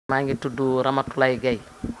maa ngi tudd Ramatoulaye Gaye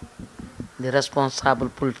di responsable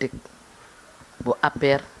politique bu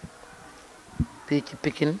APR fii ci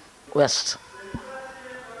Pikine Ouest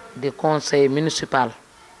di conseil municipal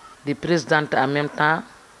di présidente en même temps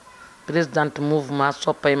présidente mouvement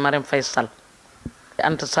soppay Marème Faye Sall.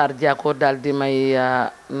 Anta Sarr Jokko daal di may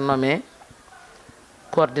nommé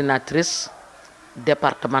coordinatrice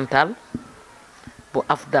départementale bu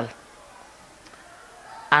AFDAL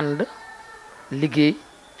ànd liggéey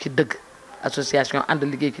ci dëgg association ànd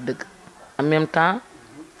liggéey ci dëgg en même temps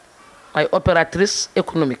ay opératrice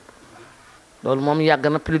économique loolu moom yàgg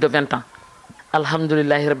na plus de 20 ans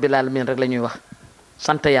alhamdulilahi rabbil alamin rek la ñuy wax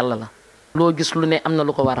sant yàlla la loo gis lu ne am na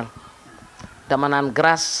lu ko waral dama naan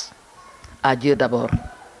grâce à Dieu d'abord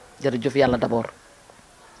jërëjëf yàlla d'abord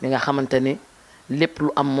li nga xamante ni lépp lu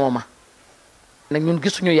am mooma nag ñun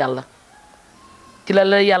gisuñu yàlla ci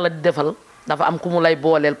la yàlla di defal dafa am ku mu lay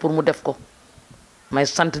booleel pour mu def ko may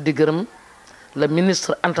sant di gërëm le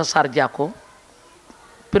ministre Anta Sarr Jokko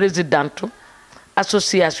présidente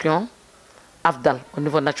association AFDAL au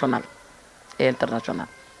niveau national et international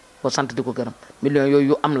ko sant di ko gërëm millions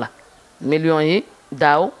yooyu am la millions yi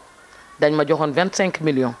daaw dañ ma joxoon 25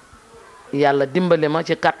 millions yàlla dimbale ma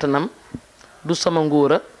ci kàttanam du sama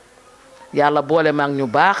ngóora yàlla boole ma ak ñu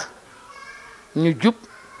baax ñu jub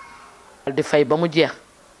di fay ba mu jeex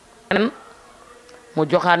mu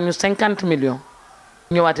joxaat ñu 50 millions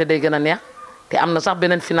ñëwaate day gën a neex te am na sax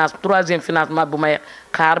beneen finance troisième financement bu may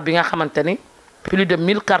xaar bi nga xamante ni plus de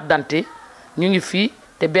 1000 cartes d'identité ñu ngi fii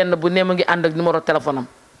te benn bu ne mu ngi ànd ak numéro téléphone am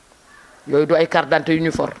yooyu du ay carte d'identité yu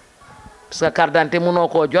ñu for parce que carte d'identité mënoo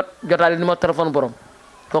koo jotaale numéro téléphone borom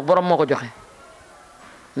kooku borom moo ko joxe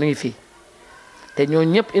mu ngi fii te ñoo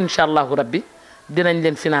ñëpp incha allahu rabbi dinañ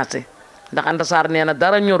leen financer ndax Anta Sarr nee na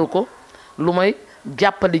dara ñoru ko lu may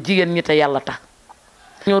jàppale jigéen ñi te yàlla tax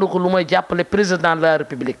ñoru ko lu may jàppale président de la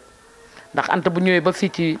république ndax Anta bu ñëwee ba fii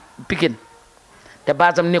ci Pikine te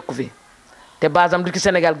basam nekku fi te basam du ci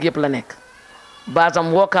Sénégal gi yëpp la nekk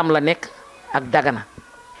basam Wokam la nekk ak Dagana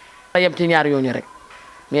la yem ci ñaar yooñu rek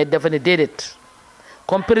mais dafa ne déedéet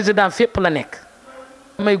comme président fépp la nekk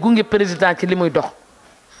may gunge président ci li muy dox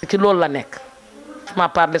ci loolu la nekk ma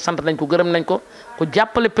parlé sant nañ ko gërëm nañ ko ku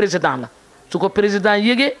jàppale président la su ko président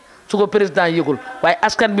yëgee su ko président yëgul waaye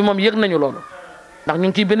askan bi moom yëg nañu loolu ndax ñu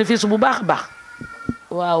ngi ciy bénéfice bu baax a baax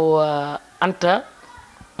waaw Anta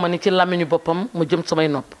ma ni ci làmmiñu boppam mu jëm samay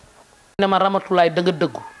nopp ne ma Ramatoulaye da nga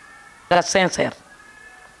dëggu nga sincère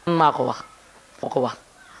man maa ko wax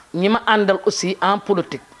ñi ma àndal aussi en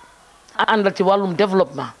politique àndal ci wàllum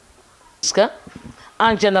développement parce que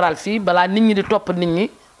en général fii balaa nit ñi di topp nit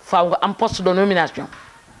ñi faaw nga am poste de nomination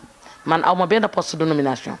man aw ma benn poste de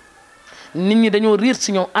nomination nit ñi dañoo riir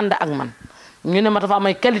si ñëw ànd ak man ñu ne ma dafa am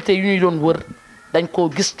ay qualité yu ñuy doon wër dañ koo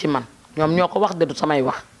gis ci man ñoom ñoo ko wax de du samay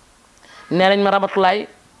wax nee nañ ma Ramatoulaye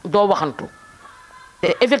doo waxantu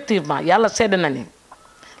te effectivement yàlla sedd na ni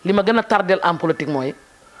li ma gën a tardel en politique mooy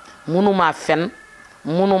mënumaa fen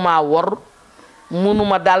mënumaa wor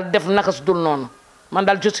mënuma daal def naka su dul noonu man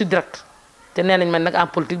daal je suis direct te nee nañ man nag en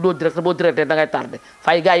politique doo direct boo directé da ngay tardé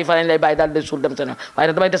fay gars yi fa lañ lay bàyyi daal day suul dem seen waaye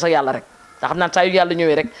nag damay des ak yàlla rek ndax xam naa saa yu yàlla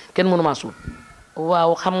ñëwee rek kenn mënumaa suul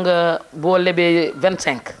waaw xam nga boo lebee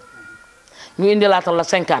 25 ñu indi laatal la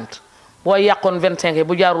 50 boo yàqoon 25 yi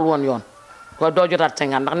bu jaarul woon yoon waaye doo jotaat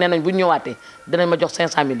 50 ndax nee nañ bu ñu ñëwaatee dinañ ma jox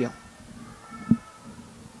 500 millions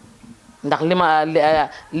ndax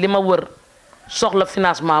li ma wër soxla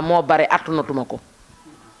financement moo bare attanatuma ko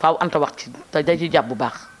faaw Anta wax ci te da ci jàpp bu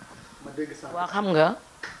baax. waa xam nga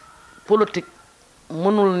politique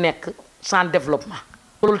mënul nekk sans développement.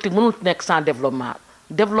 politique mënul nekk sans développement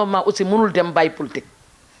développement aussi mënul dem bàyyi politique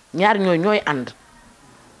ñaar ñooy ànd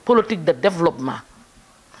politique de développement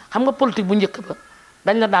xam nga politique bu njëkk ba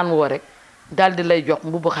dañ la daan woo rek daal di lay jox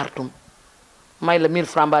mbubu xartum may la 1000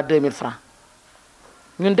 francs ba 2000 francs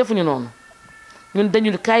ñun defuñu noonu ñun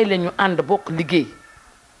dañu kaay leen ñu ànd bokk liggéey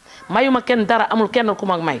mayuma kenn dara amul kenn ku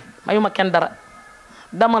ma may mayuma kenn dara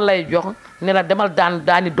dama lay jox ne la demal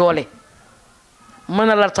daani doole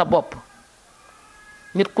mënalal sa bopp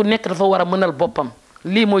nit ku nekk dafa war a mënal boppam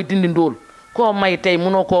lii mooy dindi ndóol koo may tey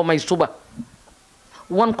mënoo koo may suba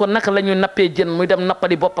won ko naka la ñuy nappee jën muy dem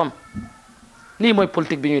nappali boppam lii mooy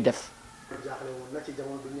politique bi ñuy def. jaaxle woon na ci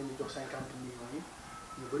jamono bi ñu leen di jox 50 millions yi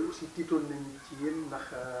ñu bëri aussi tiitoon nañ ci yéen ndax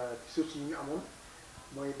source yi ñu amoon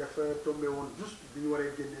mooy dafa tombé woon juste bi ñu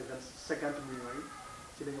waree génnee 50 millions yi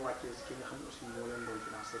ci la ñu wàccee ki nga xam ne aussi moo leen doon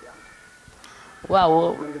financé di am.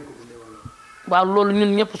 waaw ngeen ko dundee wala. waaw loolu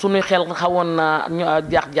ñun ñëpp suñuy xel xawoon na ñu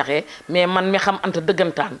jax-jaxee mais man mi xam Anta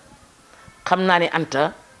dëggantaan xam naa ni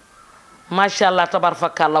Anta macha allah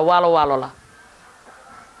tabarfakalla waalo la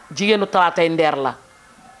jigéenu talaatay ndeer la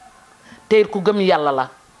tey ku gëm yàlla la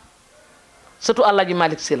surtout Alaaji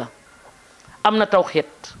Malick Sy la am na tawxiit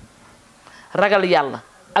ragal yàlla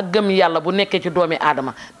ak gëm yàlla bu nekkee ci doomi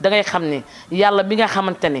aadama dangay xam ni yàlla bi nga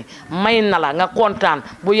xamante ni may na la nga kontaan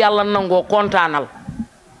bu yàlla nangoo kontaanal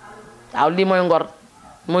waaw lii mooy ngor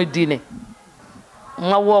mooy diine.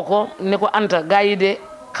 ma woo ko ne ko Anta gars yi de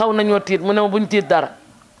xaw nañoo tiit mu ne ma buñ tiit dara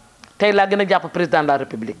tey laa gën a jàpp président de la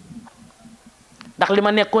république ndax li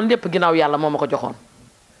ma nekkoon lépp ginnaaw yàlla moo ma ko joxoon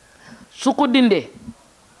su ko dindee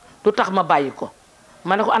du tax ma bàyyi ko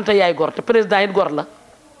ma ne ko Anta yaay gor te président it gor la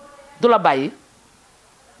du la bàyyi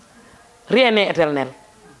rien n'est éternel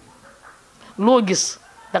loo gis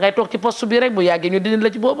da ngay toog ci poste bi rek bu yàggee ñu dindi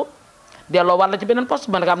la ci boobu delloo war la ci beneen poste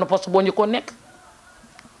man nga am na poste boo njëkkoon nekk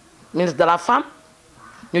ministre de la femme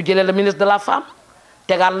ñu jëlee la ministre de la femme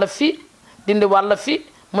tegaat la fii dindi war la fii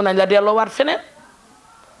mun nañ la delloo waat feneen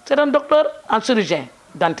c'est un docteur en chirurgien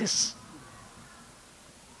dentiste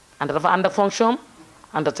Anta dafa ànd ak fonction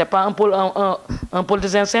Anta c'est pas un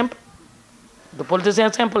politicien simple du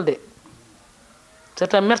politicien simple de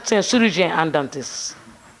c'est un médecin chirurgien en dentiste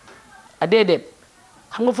a déedéet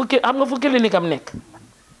xam nga fu clinique am nekk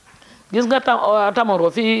gis nga Tamaro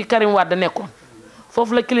fii Karim Wade nekkoon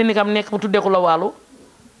foofu la clinique am nekk mu tuddee ko la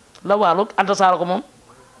waalu Anta Sarr ko moom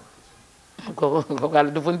ko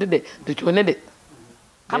wàllu du funti de du coone de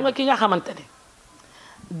xam nga ki nga xamante ne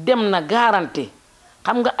dem na garanti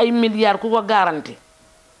xam nga ay milliards ku ko garanti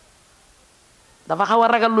dafa xaw a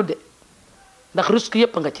ragal lu de ndax risque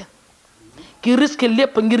yépp nga ca ki risque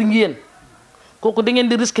lépp ngir ngeen kooku da ngeen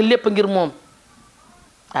di risque lépp ngir moom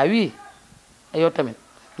ah oui yow tamit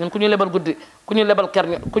ñun ku ñu lebal guddi ku ñu lebal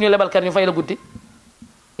ker ñu fay la guddi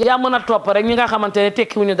yaa mën a topp rek ñi nga xamante ne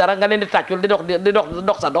tekkiwuñu dara nga leen di tàccul di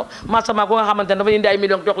dox sa dox masama ko nga xamante ne dafa indi ay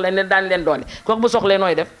millions jox leen ne daan leen doole kooku bu soxlee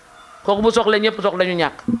nooy def kooku bu soxlee ñëpp soxla ñu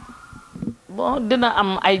ñàkk bon dina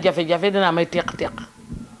am ay jafe-jafe dina am ay teq-teq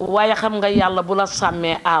waaye xam nga yàlla bu la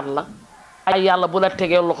sàmmee aar la ay yàlla bu la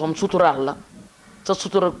tegee loxoom suturaal la sa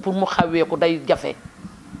sutura pour mu xawweeku day jafe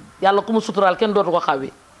yàlla ku mu suturaal kenn dootu ko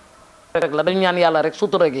xawwi rek la dañu ñaan yàlla rek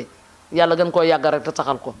sutura gi yàlla gën koo yàggal rek te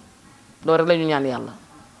saxal ko loolu rek la ñu ñaan yàlla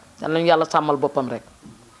yal nañu yàlla sàmmal boppam rek.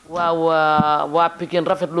 waaw waa Pikine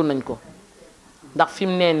rafetlu nañ ko ndax fi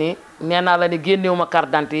mu nee nii nee naa la ni génnewuma carte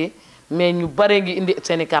d'identité yi mais ñu bare ngi indi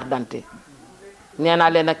seeni carte d'identité nee naa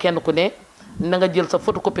leen nag kenn ku ne na nga jël sa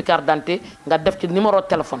photocopie carte d'identité nga def ci numéro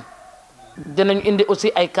téléphone. dinañu indi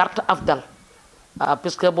aussi ay carte AFDAL waaw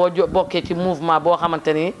puisque boo bokkee ci mouvement boo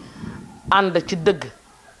xamante ni ànd ci dëgg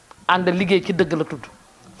ànd liggéey ci dëgg la tudd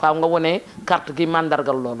faaw nga wone carte gi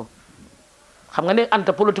màndargal loolu. xam nga ne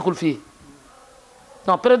Anta politikul fii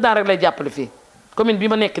non président rek lay jàppale fii commune bi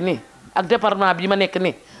ma nekk nii ak département bi ma nekk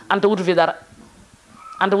nii Anta wutu fi dara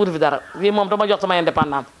fii moom dama jox sama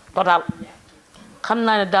indépendance total xam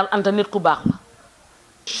naa ne daal Anta nit ku baax la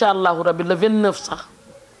incha allahu rabbi le 29 sax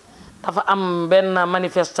dafa am benn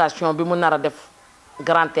manifestation bi mu nar a def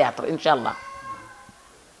grand théâtre incha allah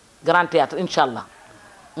grand théâtre incha allah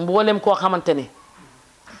mboolem koo xamante ni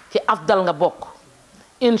ci AFDAL nga bokk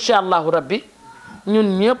incha allahu rabbi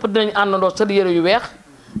ñun ñëpp dinañ àndandoo sël yére yu weex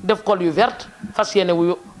def col yu verte fas yéene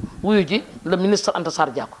wuyu ji le ministre Anta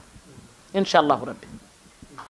Sarr Diacko incha allahu rabbi